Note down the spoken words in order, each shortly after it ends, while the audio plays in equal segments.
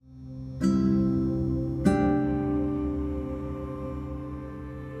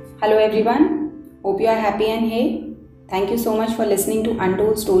Hello everyone, hope you are happy and hey. Thank you so much for listening to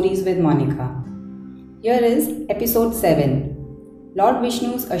Untold Stories with Monica. Here is episode 7, Lord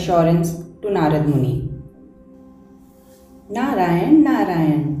Vishnu's Assurance to Narad Muni. Narayan,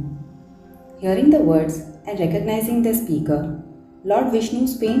 Narayan. Hearing the words and recognizing the speaker, Lord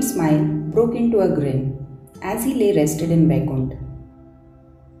Vishnu's faint smile broke into a grin as he lay rested in Vaikuntha.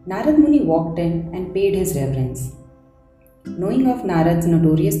 Narad Muni walked in and paid his reverence. Knowing of Narad's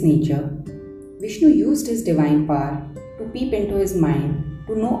notorious nature, Vishnu used his divine power to peep into his mind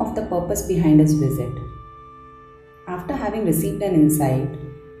to know of the purpose behind his visit. After having received an insight,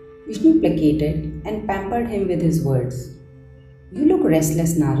 Vishnu placated and pampered him with his words. You look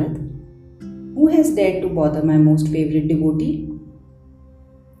restless, Narad. Who has dared to bother my most favorite devotee?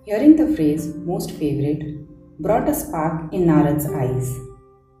 Hearing the phrase most favorite brought a spark in Narad's eyes.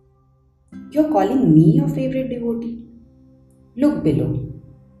 You're calling me your favorite devotee? Look below.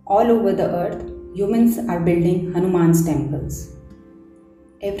 All over the earth, humans are building Hanuman's temples.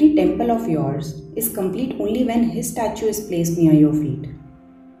 Every temple of yours is complete only when his statue is placed near your feet.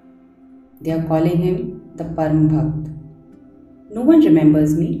 They are calling him the Param Bhakt. No one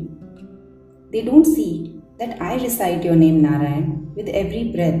remembers me. They don't see that I recite your name Narayan with every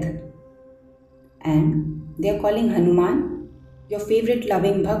breath. And they are calling Hanuman your favorite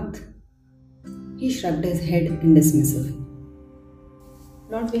loving Bhakt. He shrugged his head in dismissal.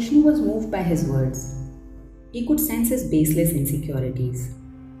 Lord Vishnu was moved by his words. He could sense his baseless insecurities.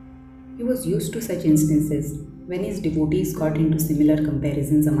 He was used to such instances when his devotees got into similar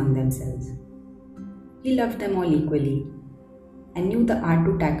comparisons among themselves. He loved them all equally and knew the art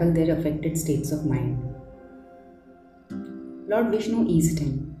to tackle their affected states of mind. Lord Vishnu eased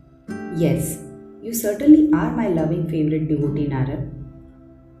him. Yes, you certainly are my loving favorite devotee, Narad.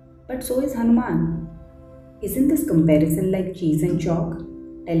 But so is Hanuman. Isn't this comparison like cheese and chalk?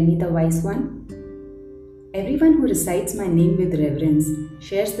 Tell me the wise one. Everyone who recites my name with reverence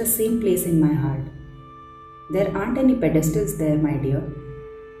shares the same place in my heart. There aren't any pedestals there, my dear.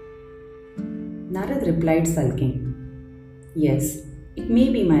 Narad replied sulking. Yes, it may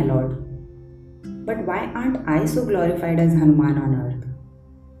be, my lord. But why aren't I so glorified as Hanuman on earth?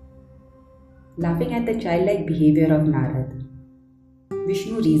 Laughing at the childlike behavior of Narad,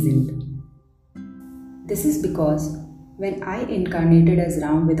 Vishnu reasoned. This is because when I incarnated as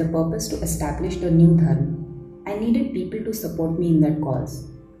Ram with a purpose to establish the new dharma, I needed people to support me in that cause.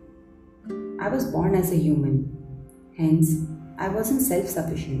 I was born as a human, hence I wasn't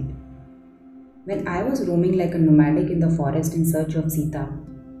self-sufficient. When I was roaming like a nomadic in the forest in search of Sita,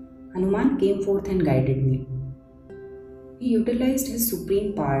 Hanuman came forth and guided me. He utilized his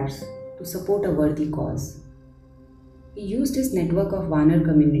supreme powers to support a worthy cause. He used his network of Vanar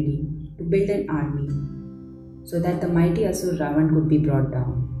community to build an army so that the mighty Asur Ravan could be brought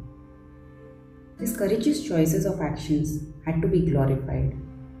down. His courageous choices of actions had to be glorified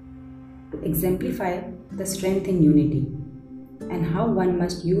to exemplify the strength in unity and how one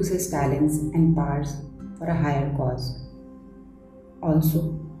must use his talents and powers for a higher cause.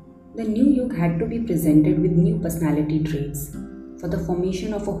 Also, the new Yug had to be presented with new personality traits for the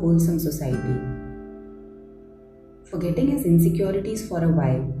formation of a wholesome society. Forgetting his insecurities for a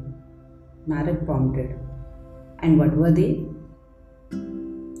while, Narad prompted. And what were they?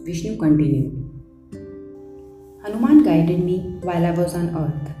 Vishnu continued. Hanuman guided me while I was on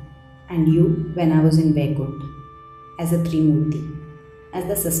earth, and you when I was in Vaikuntha, as a Trimurti, as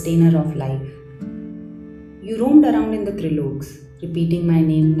the sustainer of life. You roamed around in the Triloks, repeating my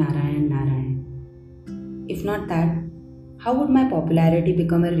name Narayan, Narayan. If not that, how would my popularity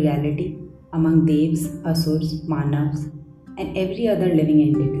become a reality among Devs, Asurs, Manavs, and every other living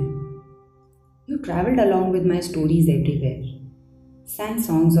entity? You travelled along with my stories everywhere, sang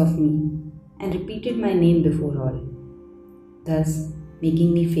songs of me, and repeated my name before all, thus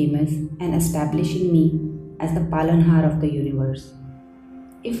making me famous and establishing me as the Palanhar of the universe.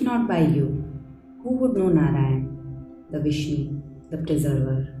 If not by you, who would know Narayan, the Vishnu, the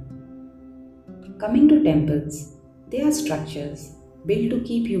preserver? Coming to temples, they are structures built to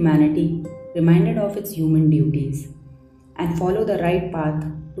keep humanity reminded of its human duties and follow the right path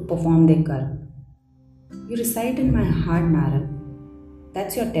to perform their karma. You reside in my heart, Narad.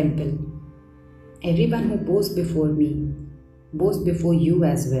 That's your temple. Everyone who bows before me bows before you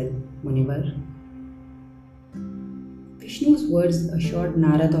as well, Munivar. Vishnu's words assured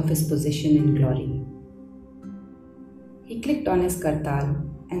Narad of his position in glory. He clicked on his kartal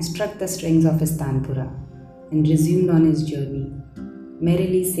and struck the strings of his tanpura and resumed on his journey,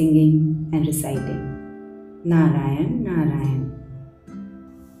 merrily singing and reciting, Narayan, Narayan.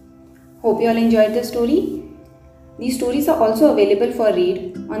 Hope you all enjoyed the story. These stories are also available for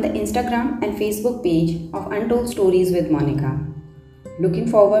read on the Instagram and Facebook page of Untold Stories with Monica. Looking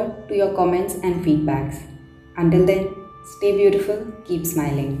forward to your comments and feedbacks. Until then, stay beautiful, keep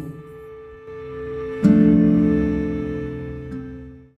smiling.